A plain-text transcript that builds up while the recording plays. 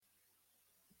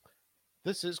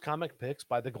This is Comic Picks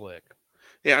by the Glick.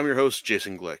 Hey, I'm your host,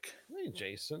 Jason Glick. Hey,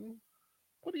 Jason.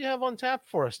 What do you have on tap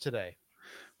for us today?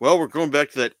 Well, we're going back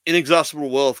to that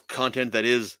inexhaustible well of content that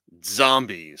is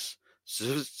zombies.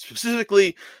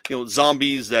 Specifically,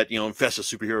 zombies that, infest a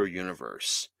superhero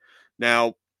universe.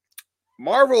 Now,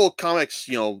 Marvel Comics,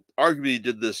 arguably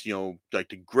did this, like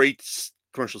to great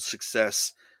commercial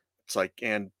success. It's like,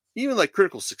 and even like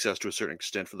critical success to a certain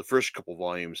extent for the first couple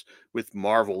volumes with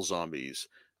Marvel Zombies,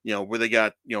 where they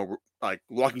got, like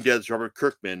Walking Dead's Robert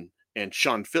Kirkman and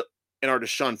and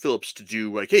artist Sean Phillips to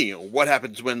do like, hey, what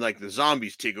happens when like the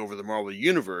zombies take over the Marvel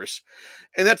universe?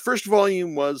 And that first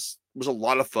volume was a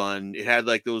lot of fun. It had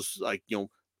like those like,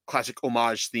 classic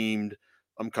homage themed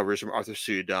covers from Arthur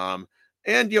Sudam.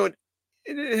 And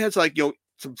it has like,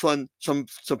 some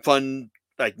fun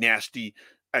like nasty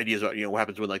ideas about what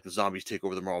happens when like the zombies take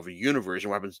over the Marvel universe, and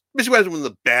what happens when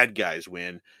the bad guys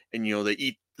win, and they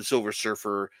eat the Silver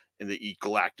Surfer and they eat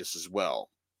Galactus as well.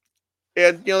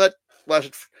 And that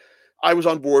lasted. I was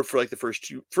on board for like the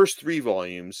first three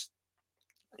volumes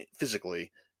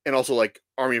physically, and also like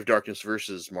Army of Darkness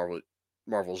versus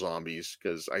Marvel Zombies,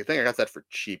 because I think I got that for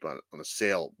cheap on a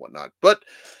sale and whatnot. But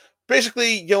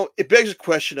basically, it begs a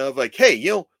question of like,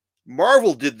 hey,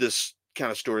 Marvel did this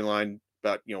kind of storyline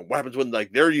about what happens when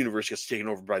like their universe gets taken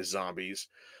over by zombies.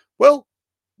 Well,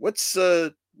 what's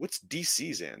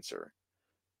DC's answer?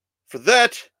 For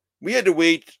that, we had to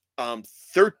wait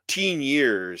 13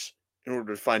 years in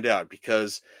order to find out,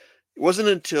 because it wasn't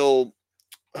until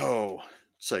oh,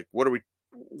 it's like what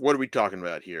are we talking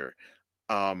about here?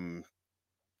 Um,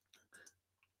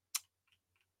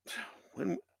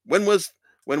 when when was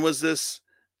when was this?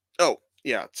 Oh,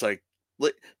 yeah, it's like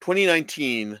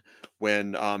 2019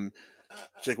 when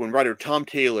it's like when writer Tom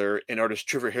Taylor and artist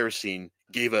Trevor Hairsine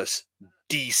gave us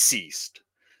DCeased,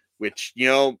 which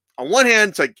on one hand,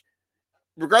 it's like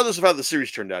regardless of how the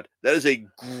series turned out, that is a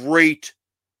great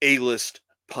A-list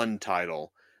pun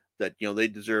title that they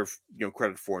deserve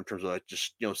credit for in terms of like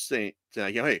just saying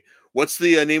like, hey, what's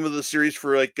the name of the series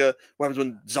for like what happens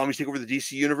when zombies take over the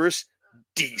DC universe?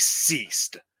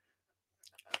 DCeased.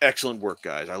 Excellent work,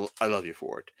 guys. I love you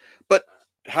for it. But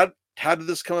how did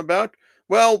this come about?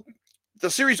 Well,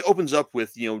 the series opens up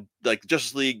with like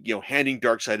Justice League handing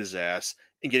Darkseid his ass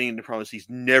and getting him to promise he's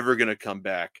never gonna come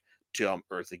back to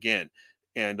Earth again,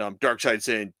 and Darkseid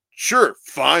saying, "Sure,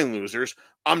 fine, losers.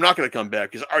 I'm not gonna come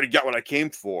back because I already got what I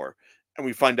came for." And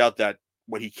we find out that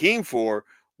what he came for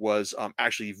was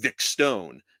actually Vic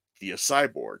Stone, the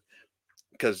cyborg,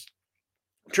 because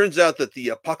it turns out that the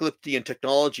apocalyptic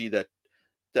technology that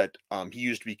he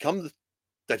used to become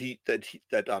that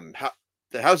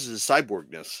houses his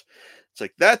cyborgness. It's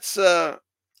like that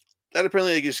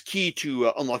apparently like, is key to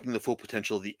unlocking the full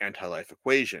potential of the anti-life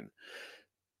equation.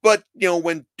 But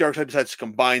when Darkseid decides to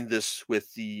combine this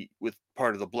with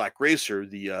part of the Black Racer,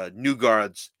 the New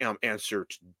God's answer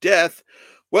to death,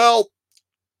 well,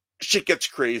 shit gets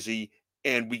crazy,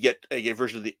 and we get a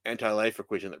version of the anti-life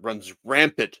equation that runs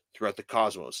rampant throughout the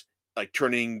cosmos, like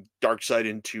turning Darkseid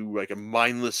into like a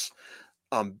mindless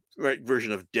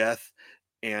version of death,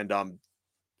 and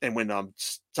when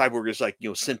Cyborg is like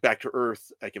sent back to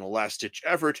Earth like in a last ditch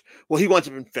effort, well, he winds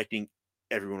up infecting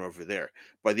everyone over there.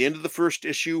 By the end of the first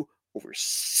issue, over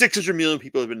 600 million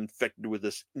people have been infected with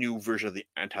this new version of the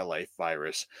anti-life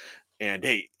virus, and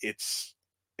hey,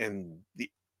 and the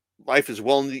life is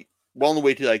well on the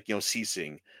way to like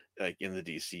ceasing like in the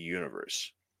DC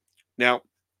universe. Now,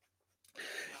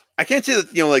 I can't say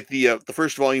that like the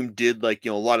first volume did like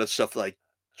a lot of stuff like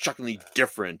shockingly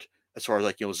different as far as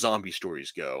like zombie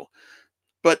stories go,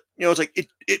 but it's like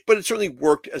but it certainly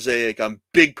worked as a like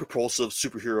big propulsive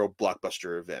superhero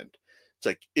blockbuster event. It's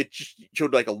like it just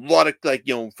showed like a lot of like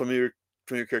familiar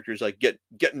characters like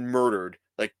getting murdered.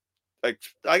 Like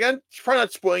I got probably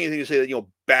not spoiling anything to say that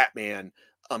Batman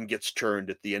gets turned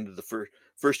at the end of the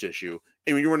first issue,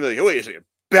 and when you're wondering like, oh wait a second,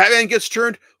 Batman gets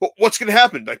turned. Well, what's going to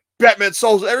happen? Like Batman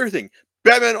solves everything.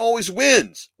 Batman always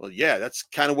wins. Well, yeah, that's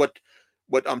kind of what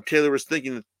Taylor was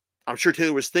thinking. I'm sure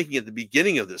Taylor was thinking at the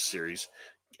beginning of this series,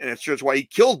 and that's why he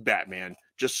killed Batman,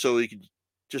 just so like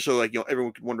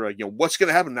everyone could wonder like what's going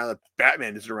to happen now that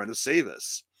Batman isn't around to save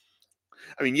us.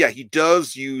 I mean, yeah, he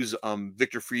does use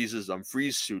Victor Freeze's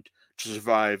freeze suit to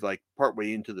survive like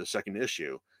partway into the second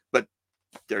issue, but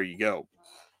there you go.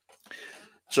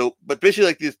 So, but basically,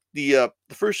 like the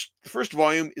first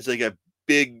volume is like a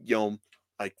big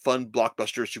like fun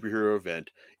blockbuster superhero event.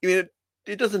 I mean,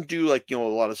 it doesn't do like a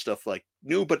lot of stuff like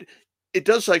new, but it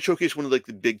does like showcase one of like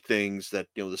the big things that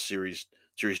the series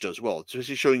does well. It's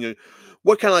basically showing you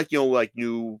what kind of like like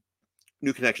new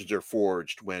connections are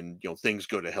forged when things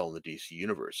go to hell in the DC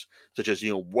universe, such as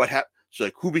So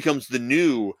like, who becomes the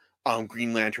new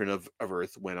Green Lantern of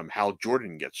Earth when Hal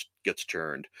Jordan gets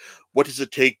turned? What does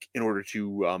it take in order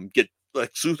to get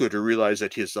Lex Luthor to realize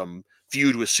that his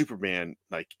feud with Superman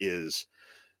is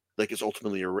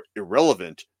ultimately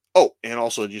irrelevant? Oh, and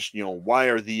also just why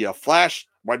are the Flash?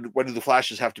 Why do the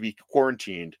Flashes have to be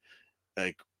quarantined?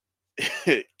 Like,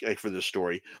 like for this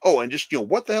story. Oh, and just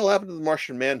what the hell happened to the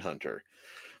Martian Manhunter?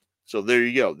 So there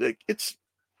you go. It's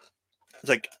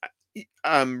like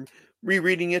I'm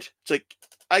rereading it. It's like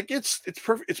I guess it's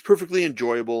perfect. It's perfectly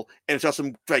enjoyable, and it's got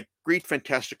some like great,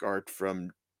 fantastic art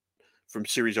from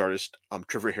series artist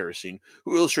Trevor Harrison,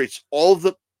 who illustrates all of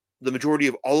the majority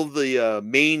of all of the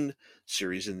main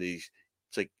series in the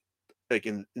it's like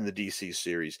in the DC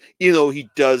series. Even though he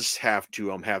does have to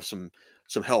have some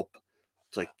help.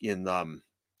 It's like in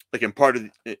part of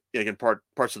like in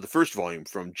parts of the first volume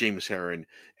from James Herron,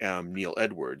 Neil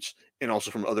Edwards, and also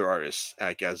from other artists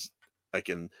like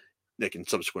in in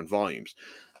subsequent volumes.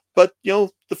 But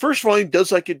the first volume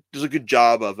does a good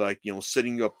job of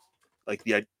setting up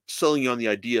selling you on the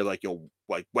idea of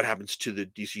like what happens to the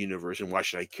DC universe and why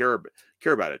should I care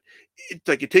about it. It's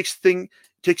like it takes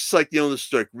like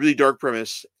this like really dark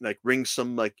premise and like brings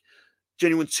some like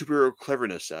genuine superhero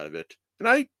cleverness out of it, and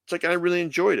I really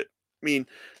enjoyed it. I mean,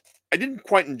 I didn't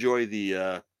quite enjoy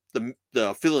the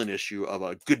fill-in issue of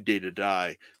A Good Day to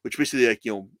Die, which basically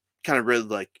kind of read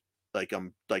like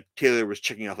Taylor was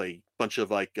checking off a bunch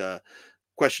of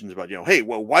questions about hey,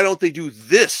 well, why don't they do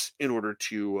this in order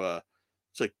to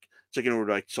it's like in order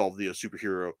to like solve the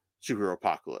superhero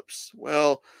apocalypse.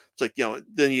 Well, it's like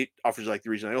then he offers like the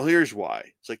reason. Oh, here's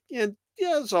why. It's like yeah,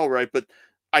 it's all right, but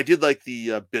I did like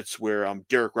the bits where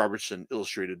Derek Robertson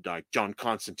illustrated like John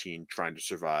Constantine trying to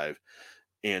survive,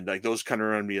 and like those kind of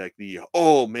remind me like the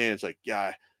oh man, it's like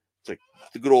yeah, it's like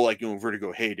the good old like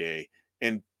Vertigo heyday,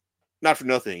 and not for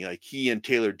nothing, like he and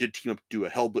Taylor did team up to do a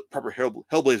proper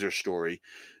Hellblazer story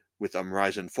with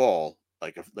Rise and Fall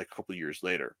like a couple of years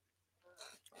later.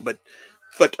 But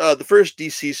the first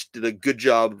DCeased did a good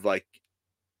job of like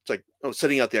it's like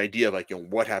setting out the idea of like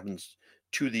what happens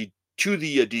to the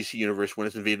DC universe when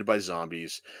it's invaded by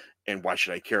zombies, and why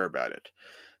should I care about it?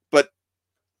 But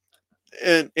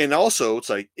and also it's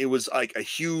like it was like a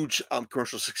huge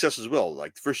commercial success as well.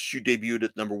 Like the first issue debuted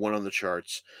at #1 on the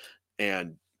charts,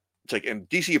 and it's like and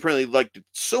DC apparently liked it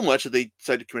so much that they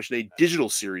decided to commission a digital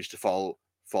series to follow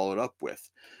it up with.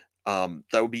 That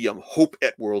would be Hope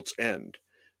at World's End.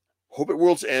 Hope at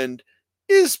World's End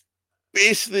is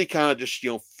basically kind of just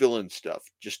fill in stuff,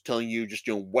 just telling you just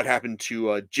what happened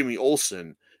to Jimmy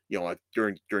Olsen,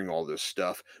 during all this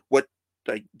stuff. What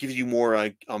like gives you more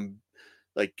like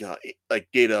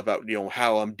data about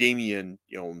how Damien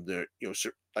the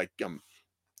like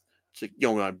it's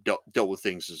like dealt with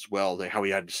things as well, like how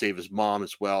he had to save his mom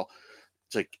as well.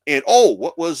 It's like and oh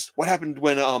what happened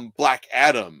when Black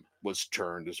Adam was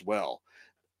turned as well,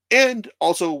 and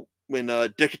also when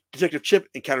Detective Chimp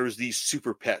encounters these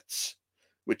super pets,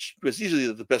 which was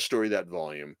easily the best story of that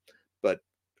volume. But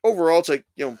overall, it's like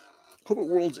Hope at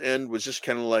World's End was just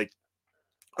kind of like,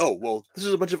 oh well, this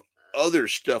is a bunch of other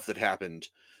stuff that happened,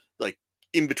 like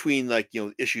in between, like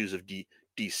issues of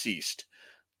DCeased.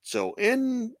 So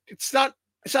and it's not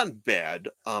bad.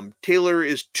 Taylor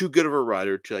is too good of a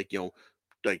writer to like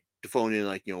to phone in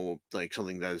like like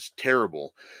something that is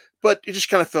terrible, but it just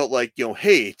kind of felt like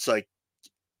hey, it's like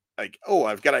oh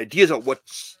I've got ideas on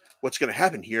what's going to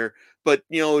happen here, but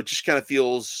it just kind of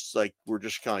feels like we're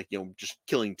just kind of like just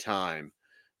killing time,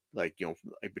 like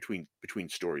like between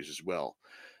stories as well,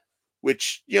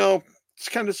 which it's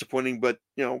kind of disappointing. But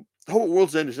the whole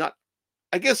World's End is not,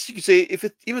 I guess you could say, if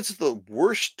it even if it's the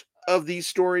worst of these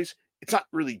stories, it's not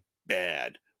really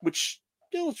bad, which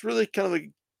it's really kind of a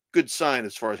good sign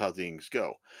as far as how things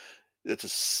go. That's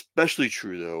especially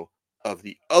true though of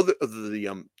the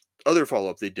other follow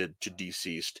up they did to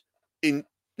DCeased. In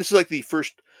This is like the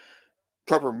first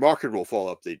proper marketable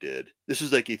follow up they did. This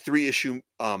is like a 3 issue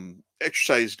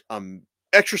exercise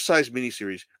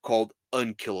miniseries called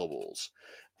Unkillables,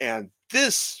 and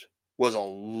this was a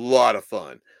lot of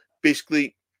fun.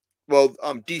 Basically, well,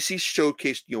 DC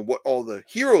showcased what all the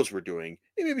heroes were doing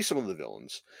and maybe some of the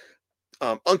villains.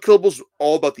 Unkillables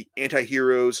all about the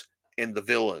anti-heroes and the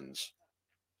villains,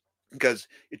 because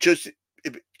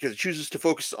because it chooses to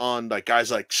focus on like guys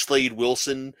like Slade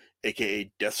Wilson,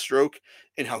 aka Deathstroke,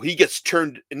 and how he gets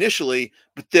turned initially,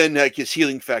 but then like his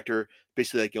healing factor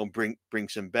basically like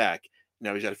brings him back.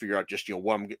 Now he's got to figure out just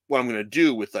what I'm going to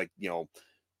do with like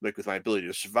with my ability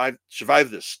to survive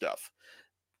this stuff.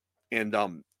 And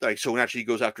like so naturally he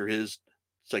goes after his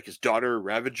daughter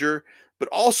Ravager, but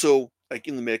also like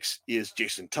in the mix is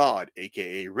Jason Todd,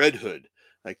 aka Red Hood,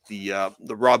 like the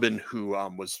Robin who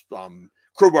was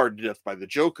crowbarred to death by the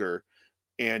Joker.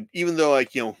 And even though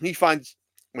like when he finds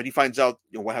out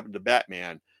what happened to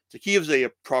Batman, it's like he gives a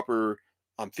proper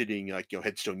fitting like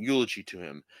headstone eulogy to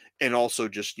him, and also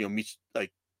just meets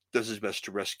like does his best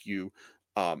to rescue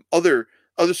other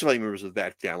surviving members of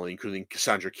that family, including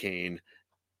Cassandra Cain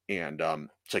and and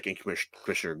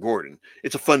Commissioner Gordon.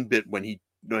 It's a fun bit when he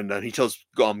tells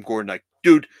Gordon like,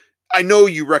 dude, I know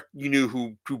you knew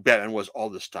who Batman was all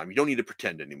this time. You don't need to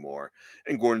pretend anymore.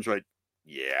 And Gordon's right,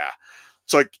 yeah.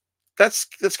 So like that's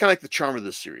kind of like the charm of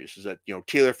this series is that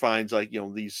Taylor finds like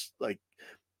these like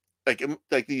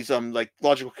these like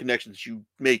logical connections you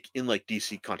make in like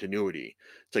DC continuity.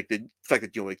 It's like the fact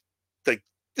that like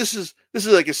this is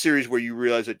like a series where you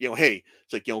realize that hey,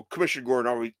 it's like Commissioner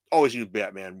Gordon always knew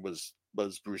Batman was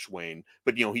Bruce Wayne,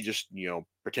 but he just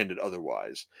pretended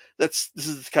otherwise. This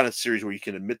is the kind of series where you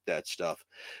can admit that stuff.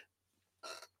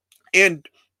 And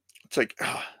it's like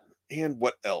and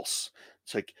what else?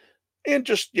 It's like and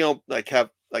just like have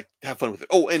fun with it.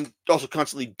 Oh, and also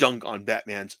constantly dunk on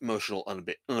Batman's emotional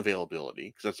unavailability,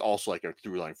 because that's also like a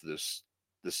through line for this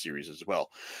series as well.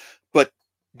 But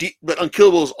but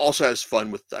Unkillables also has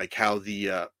fun with like how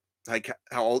the like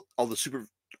how all the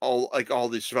all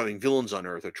the surviving villains on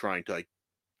Earth are trying to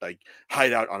like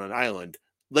hide out on an island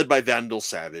led by Vandal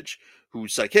Savage,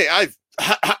 who's like, hey,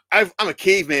 I'm a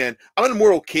caveman. I'm an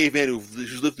immortal caveman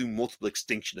who's lived through multiple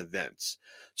extinction events.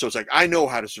 So it's like I know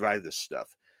how to survive this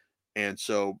stuff. And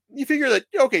so you figure that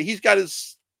okay, he's got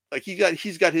his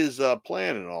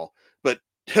plan and all, but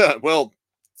well,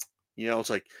 it's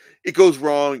like it goes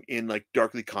wrong in like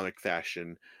darkly comic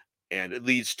fashion, and it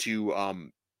leads to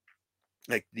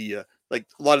like a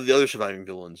lot of the other surviving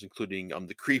villains, including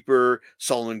the Creeper,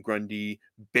 Solomon Grundy,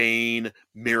 Bane,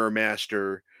 Mirror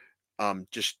Master,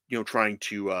 just trying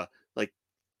to like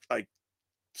like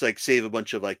it's like save a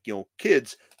bunch of like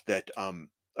kids that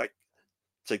like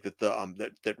it's like that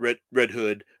the that Red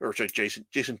Hood, or sorry,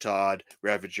 Jason Todd,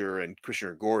 Ravager, and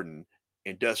Commissioner Gordon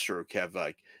and Deathstroke have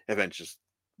just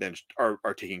been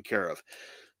are taken care of.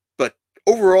 But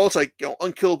overall, it's like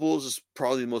Unkillables is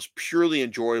probably the most purely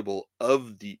enjoyable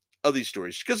of these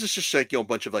stories, because it's just like a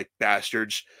bunch of like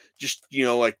bastards just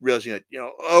like realizing that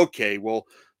okay, well,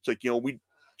 it's like we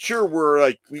sure we're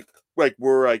like in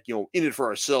it for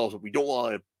ourselves, but we don't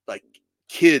want like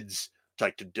kids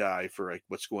like to die for like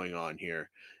what's going on here.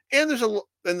 And there's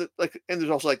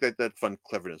also like that fun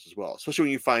cleverness as well, especially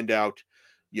when you find out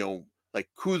like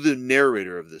who the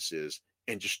narrator of this is,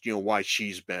 and just why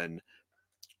she's been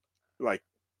like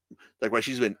why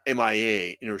she's been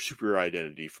MIA in her superhero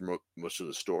identity for most of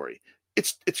the story.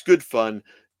 It's good fun,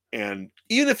 and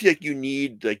even if like you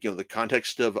need like the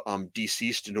context of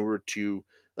DCeased in order to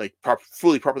like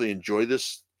properly enjoy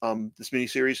this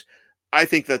miniseries, I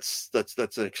think that's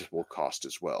an acceptable cost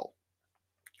as well.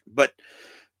 But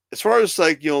as far as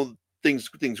like things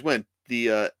went,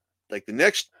 like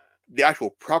the actual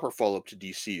proper follow up to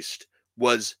DCeased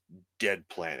was Dead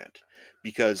Planet,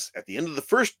 because at the end of the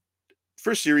first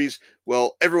series,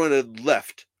 well, everyone had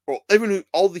left, or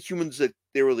all the humans that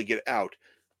they were able to get out,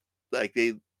 like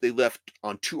they left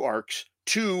on two arcs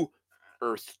to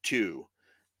Earth 2,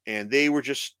 and they were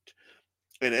just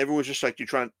and everyone was just like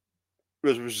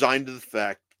was resigned to the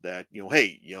fact that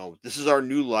hey, this is our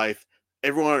new life.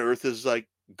 Everyone on Earth is like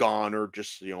gone or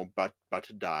just about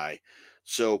to die,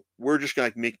 so we're just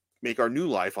gonna make our new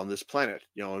life on this planet.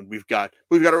 And we've got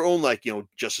our own like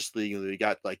Justice League. We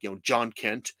got like John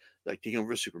Kent like taking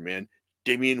over Superman,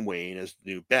 Damian Wayne as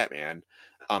the new Batman,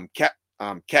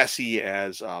 Cassie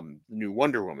as the new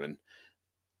Wonder Woman.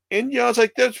 And it's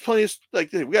like there's plenty of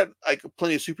like we got like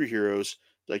plenty of superheroes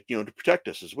like to protect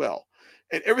us as well,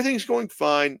 and everything's going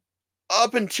fine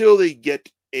up until they get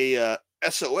a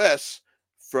SOS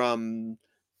from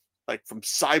from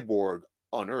Cyborg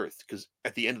on Earth, because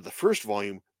at the end of the first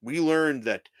volume we learned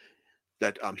that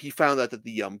he found out that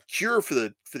the cure for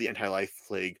the anti-life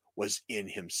plague was in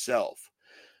himself.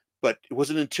 But it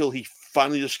wasn't until he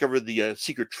finally discovered the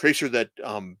secret tracer that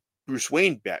Bruce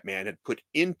Wayne Batman had put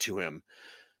into him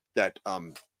that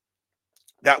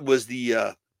that was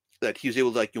the that he was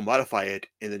able to like modify it,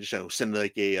 and then just send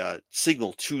like a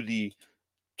signal to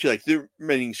like the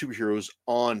remaining superheroes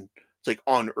on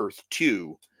on Earth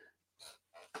 2.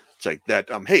 It's like that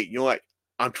hey, what,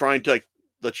 I'm trying to like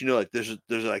let you know like there's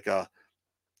like a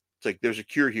it's like there's a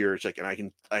cure here. It's like, and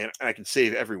I can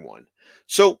save everyone.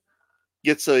 So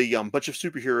gets a bunch of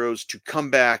superheroes to come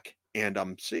back and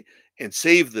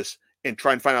save this and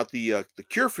try and find out the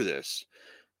cure for this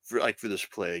for this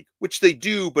plague, which they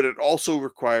do, but it also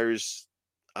requires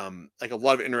like a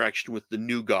lot of interaction with the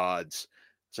new gods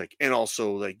It's like, and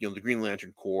also like the Green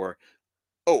Lantern Corps.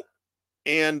 Oh,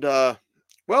 and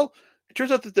well, it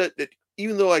turns out that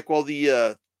even though like while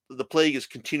the plague is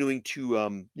continuing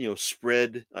to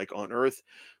spread like on Earth,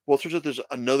 well, it turns out there's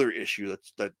another issue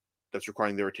that's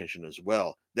requiring their attention as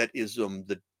well. That is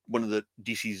the one of the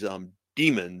DC's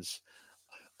demons,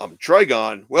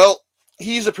 Trigon. Well,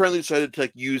 he's apparently decided to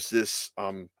like use this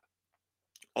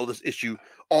all this issue,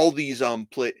 all these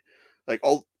play like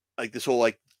all like this whole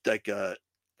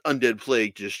undead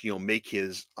plague to just make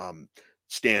his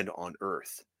stand on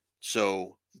Earth.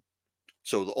 So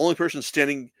the only person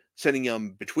standing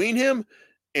between him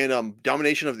and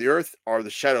domination of the Earth are the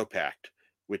Shadow Pact,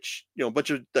 which a bunch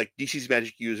of like DC's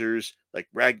magic users like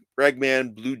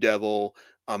Ragman, Blue Devil,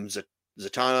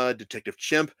 Zatanna, Detective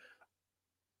Chimp,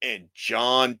 and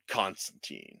John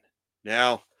Constantine.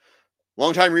 Now,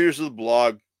 longtime readers of the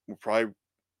blog will probably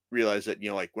realize that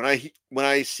like when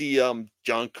I see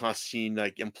John Constantine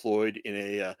like employed in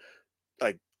a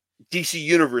like DC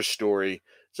Universe story,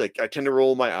 it's like I tend to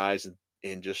roll my eyes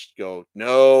and just go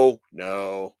no,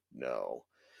 no, no.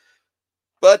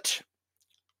 But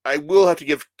I do have to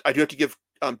give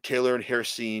Taylor and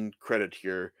Harrison credit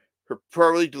here for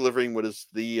probably delivering what is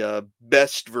the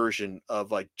best version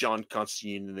of like John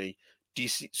Constantine in a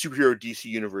DC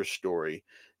Universe story,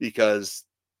 because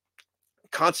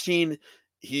Constantine,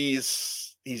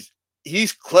 he's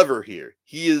clever here.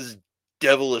 He is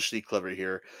devilishly clever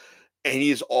here, and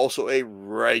he is also a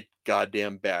right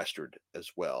goddamn bastard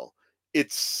as well.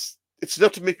 It's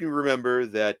enough to make me remember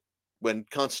that when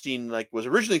Constantine like was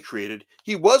originally created,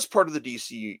 he was part of the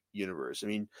DC universe. I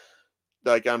mean,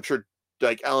 like I'm sure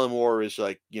like Alan Moore is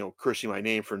like cursing my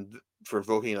name for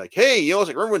invoking like, hey, it's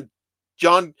like remember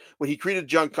when he created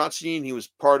John Constantine, he was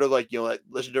part of like that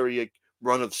legendary like,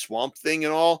 run of Swamp Thing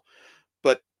and all.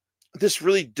 But this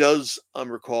really does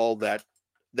recall that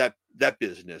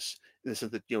business, in the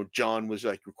sense that John was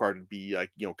like required to be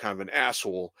like kind of an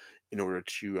asshole in order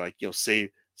to like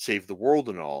save the world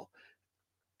and all.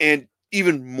 And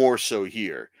even more so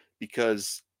here,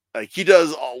 because like he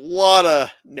does a lot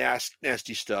of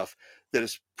nasty stuff that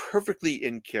is perfectly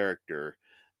in character.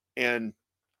 And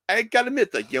I gotta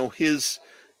admit that his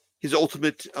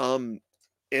ultimate end,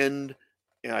 and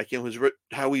like his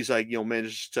how he's like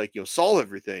manages to like solve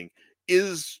everything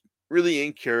is really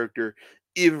in character,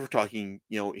 even if we're talking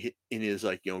in his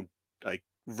like like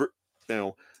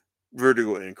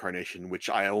Vertigo incarnation, which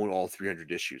I own all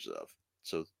 300 issues of.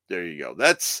 So there you go.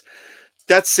 That's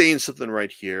saying something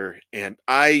right here. And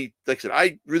like I said,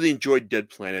 I really enjoyed Dead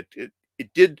Planet. It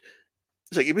did,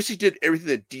 it's like it basically did everything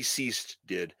that DCeased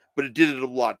did, but it did it a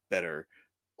lot better.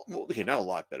 Well, okay, not a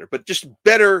lot better, but just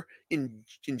better in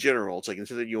general. It's like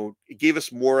instead of it gave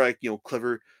us more like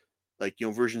clever like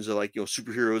versions of like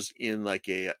superheroes in like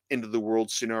a end of the world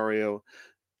scenario,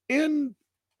 and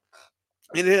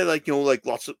it had like like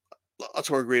lots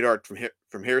more great art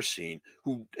from Harrison,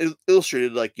 who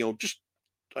illustrated like just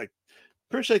like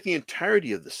pretty much like the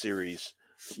entirety of the series,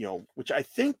 which I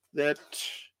think that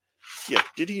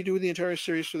did he do the entire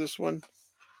series for this one?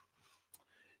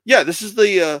 Yeah, this is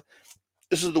the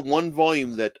one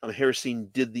volume that Harrison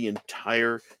did the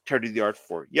entirety of the art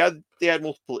for. Yeah, they had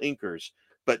multiple inkers,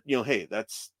 but hey,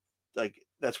 that's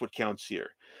what counts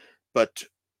here. But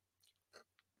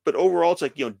overall, it's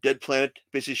like Dead Planet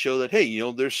basically show that hey,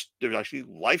 there's actually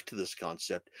life to this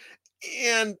concept,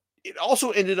 and it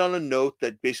also ended on a note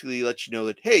that basically lets you know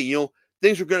that hey,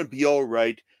 things are going to be all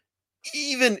right,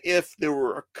 even if there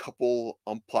were a couple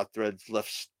plot threads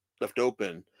left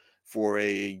open for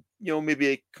a maybe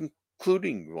a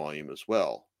concluding volume as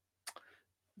well.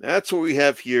 That's what we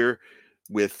have here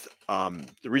with the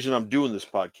reason I'm doing this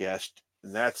podcast,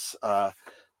 and that's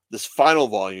this final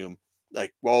volume.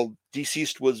 Like, well,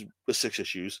 DCeased was 6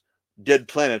 issues, Dead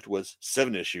Planet was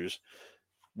 7 issues,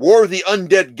 War of the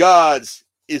Undead Gods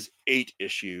is 8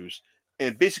 issues,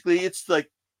 and basically it's like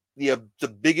the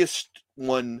biggest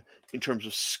one in terms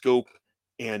of scope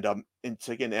and it's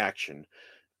like in action.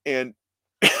 And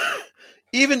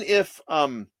even if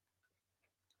I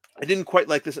didn't quite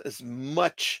like this as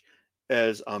much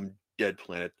as Dead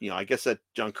Planet, I guess that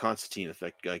John Constantine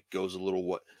effect like goes a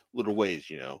little ways,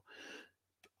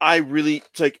 I really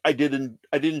it's like I did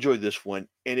enjoy this one,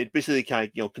 and it basically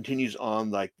kind of continues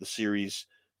on like the series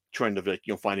trend of like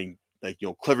finding like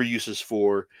clever uses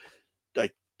for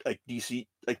like DC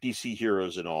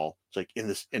heroes and all. It's like in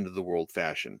this end of the world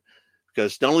fashion,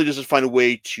 because not only does it find a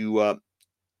way to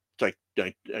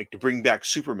to bring back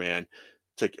Superman,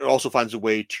 it's like it also finds a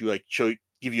way to like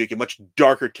give you like a much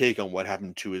darker take on what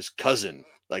happened to his cousin,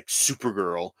 like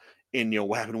Supergirl, and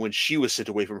what happened when she was sent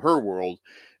away from her world,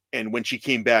 and when she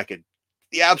came back, it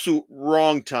the absolute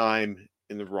wrong time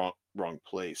in the wrong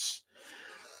place.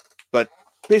 But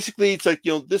basically, it's like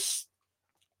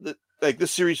like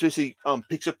this series basically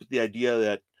picks up with the idea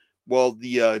that while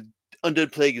the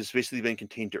undead plague has basically been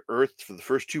contained to Earth for the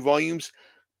first 2 volumes,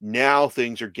 now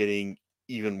things are getting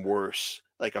even worse,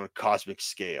 like on a cosmic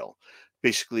scale.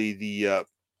 Basically, the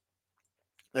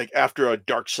like after a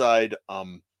dark side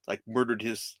like murdered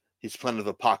his planet of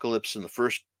apocalypse in the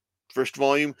first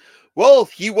volume. Well,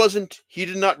 he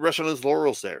did not rest on his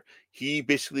laurels there. He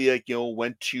basically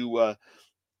went to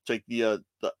it's like the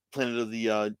planet of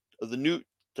the new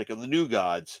of the new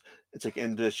gods. It's like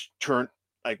and this turn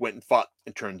like went and fought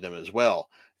and turned them as well.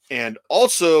 And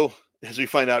also, as we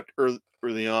find out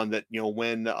early on, that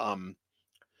when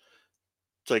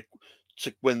it's like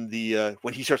when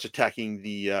he starts attacking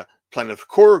the planet of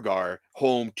Korrigar,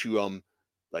 home to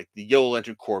like the Yellow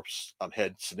Lantern Corps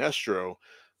head Sinestro.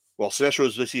 Well, Sinestro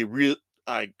is basically real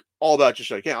like all about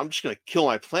just like, yeah, I'm just gonna kill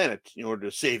my planet in order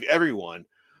to save everyone.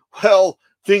 Well,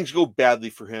 things go badly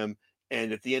for him,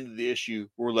 and at the end of the issue,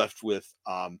 we're left with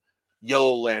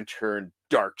Yellow Lantern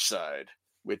Darkseid,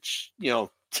 which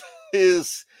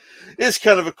is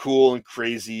kind of a cool and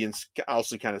crazy and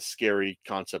also kind of scary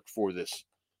concept for this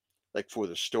for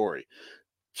the story.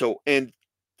 So, and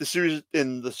the series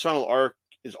in the final arc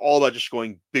is all about just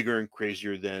going bigger and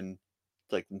crazier than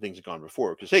than things have gone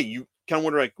before. Because hey, you kind of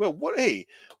wonder like, well, what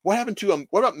happened to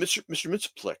what about Mr.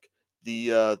 Mxyzptlk,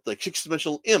 the like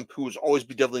six-dimensional imp who was always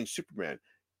bedeviling Superman?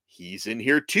 He's in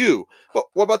here too. But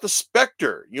what about the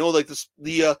Spectre? Like this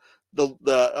the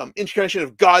incarnation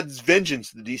of God's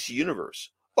vengeance in the DC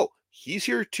universe. Oh, he's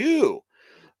here too.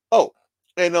 Oh,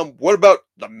 and what about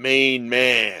the main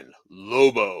man,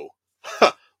 Lobo?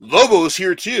 Lobo's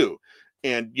here too,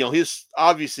 and his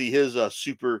obviously his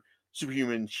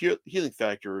superhuman healing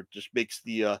factor just makes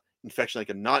the infection like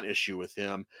a non-issue with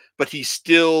him. But he's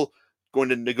still going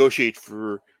to negotiate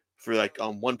for like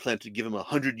one planet to give him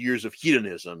 100 years of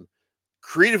hedonism,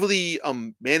 creatively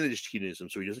managed hedonism,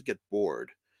 so he doesn't get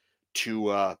bored.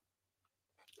 To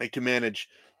to manage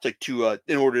to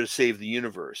in order to save the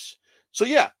universe. So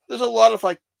yeah, there's a lot of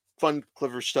like fun,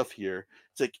 clever stuff here.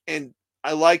 It's like, and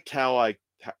I liked how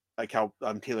how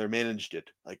Taylor managed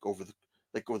it over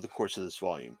the course of this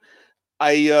volume.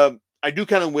 I do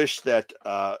kind of wish that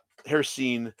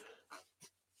Harrison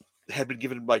had been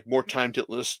given like more time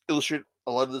to illustrate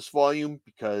a lot of this volume,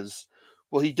 because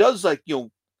well, he does like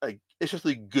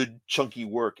especially good chunky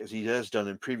work as he has done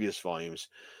in previous volumes.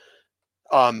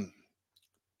 Um,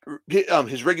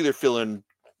 his regular fill-in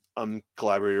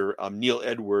collaborator Neil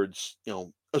Edwards,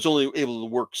 was only able to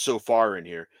work so far in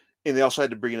here, and they also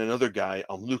had to bring in another guy,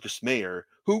 Lucas Mayer,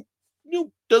 who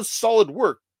does solid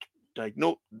work.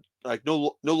 No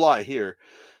lie here,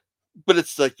 but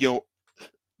it's like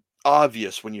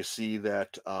obvious when you see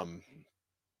that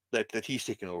that he's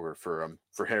taken over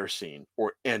for Harrison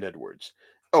and Edwards.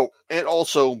 Oh, and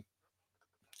also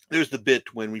there's the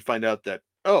bit when we find out that,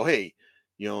 oh hey,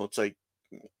 it's like,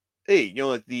 hey,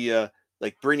 like the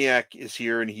like Brainiac is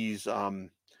here, and he's it's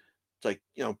like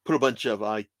put a bunch of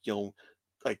like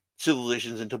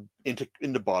civilizations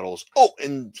into bottles. Oh,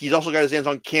 and he's also got his hands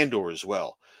on Kandor as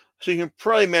well. So you can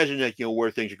probably imagine like where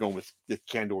things are going with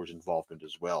Kandor's involvement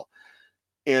as well.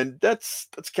 And that's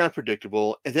kind of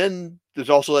predictable. And then there's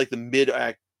also like the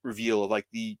mid-act reveal of like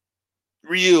the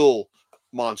real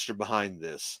monster behind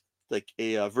this, like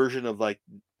a version of like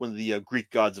one of the Greek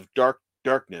gods of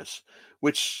darkness.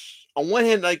 Which on one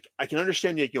hand, like I can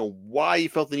understand why you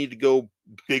felt the need to go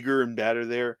bigger and badder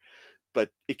there, but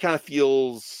it kind of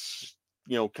feels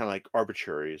kind of like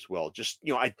arbitrary as well. Just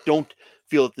I don't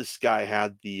feel that this guy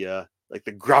had the like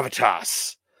the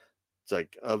gravitas, it's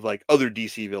like of like other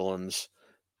DC villains,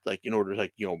 like in order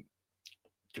like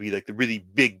to be like the really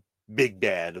big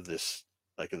bad of this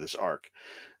arc.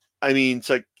 I mean, it's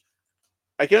like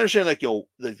I can understand like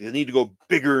like the need to go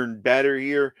bigger and badder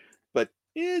here, but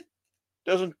it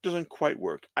doesn't quite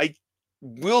work. I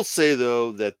will say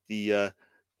though that the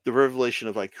revelation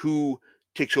of like who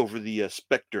takes over the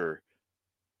Spectre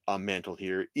mantle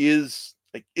here is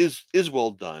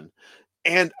well done,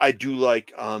 and I do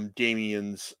like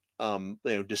Damien's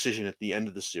decision at the end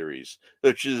of the series,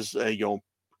 which is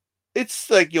it's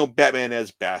like Batman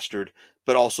as bastard,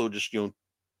 but also just doing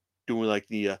like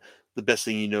the best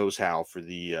thing he knows how for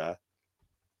the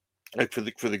like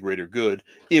for the greater good.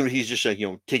 Even if he's just like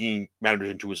taking matters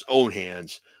into his own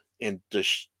hands and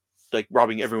just like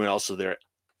robbing everyone else of their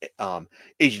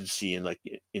agency and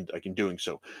in doing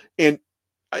so. And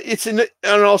and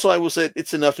also I will say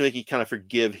it's enough to make you kind of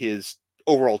forgive his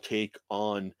overall take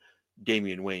on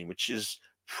Damian Wayne, which is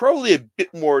probably a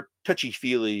bit more touchy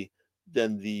feely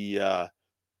than the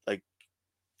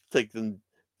like than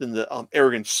the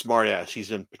arrogant smartass he's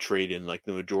been portrayed in like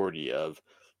the majority of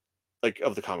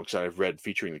the comics that I've read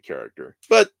featuring the character.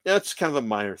 But that's kind of a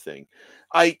minor thing.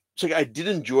 I did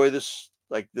enjoy the,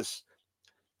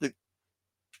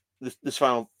 this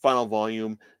final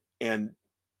volume, and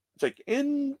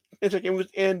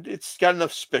it's got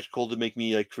enough spectacle to make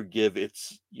me like forgive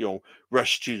its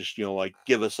rush to just like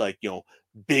give us like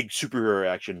big superhero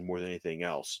action more than anything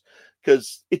else,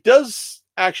 because it does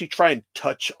actually try and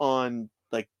touch on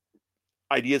like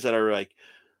ideas that are like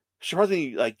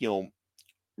surprisingly like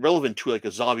relevant to like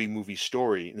a zombie movie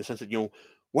story, in the sense that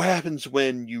what happens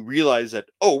when you realize that,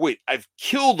 oh wait, I've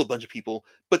killed a bunch of people,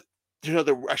 but there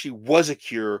actually was a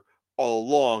cure all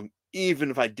along, even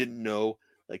if I didn't know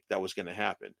like that was going to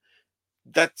happen.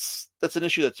 That's an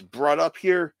issue that's brought up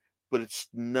here, but it's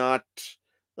not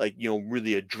like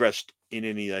really addressed in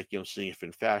any like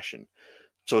significant fashion.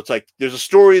 So it's like there's a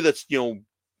story that's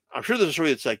I'm sure there's a story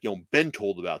that's like been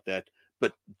told about that,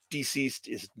 but DCeased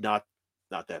is not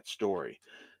that story.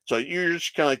 So you're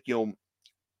just kind of like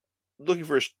looking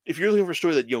for if you're looking for a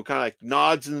story that kind of like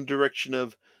nods in the direction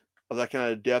of that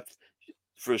kind of depth,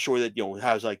 for a story that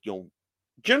has like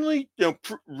generally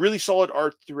really solid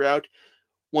art throughout,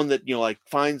 one that like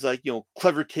finds like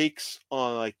clever takes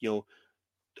on like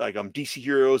like DC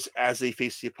heroes as they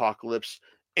face the apocalypse,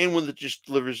 and one that just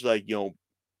delivers like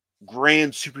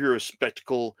grand superhero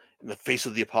spectacle in the face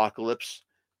of the apocalypse,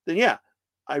 then yeah,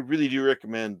 I really do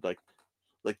recommend like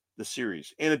the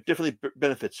series, and it definitely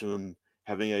benefits from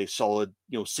having a solid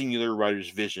singular writer's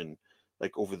vision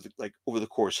over the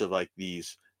course of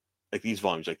these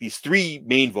volumes, like these three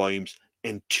main volumes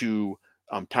and two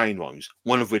tiny volumes,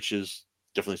 one of which is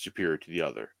definitely superior to the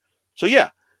other. So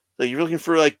yeah, like you're looking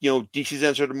for like DC's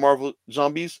answer to Marvel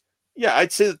zombies. Yeah,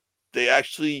 I'd say that they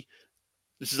actually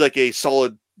this is like a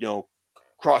solid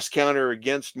cross counter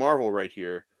against Marvel right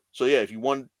here. So yeah, if you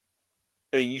want,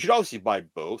 I mean, you should obviously buy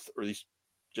both, or at least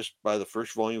just buy the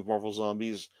first volume of Marvel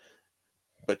Zombies,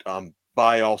 but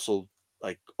buy also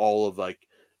like all of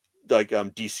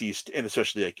DCeased, and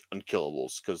especially like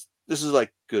Unkillables, because this is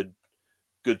like good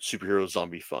superhero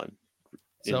zombie fun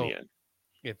in the So end.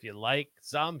 if you like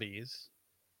zombies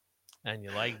and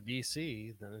you like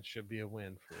DC, then it should be a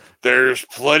win for There's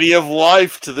plenty of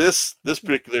life to this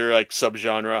particular like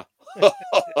subgenre. if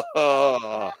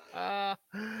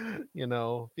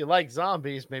you like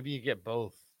zombies, maybe you get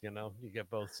both. You get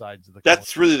both sides of the coin.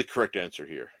 That's really the correct answer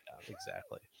here. Yeah,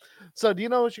 exactly. So, do you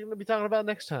know what you're going to be talking about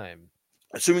next time?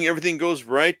 Assuming everything goes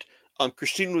right,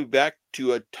 Christine will be back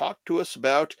to talk to us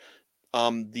about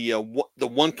the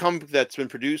one comic that's been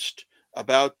produced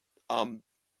about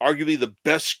arguably the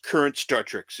best current Star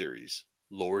Trek series,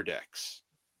 Lower Decks.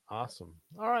 Awesome.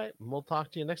 All right. We'll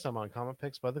talk to you next time on Comic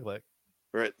Picks by the Click.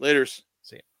 All right, laters.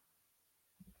 See ya.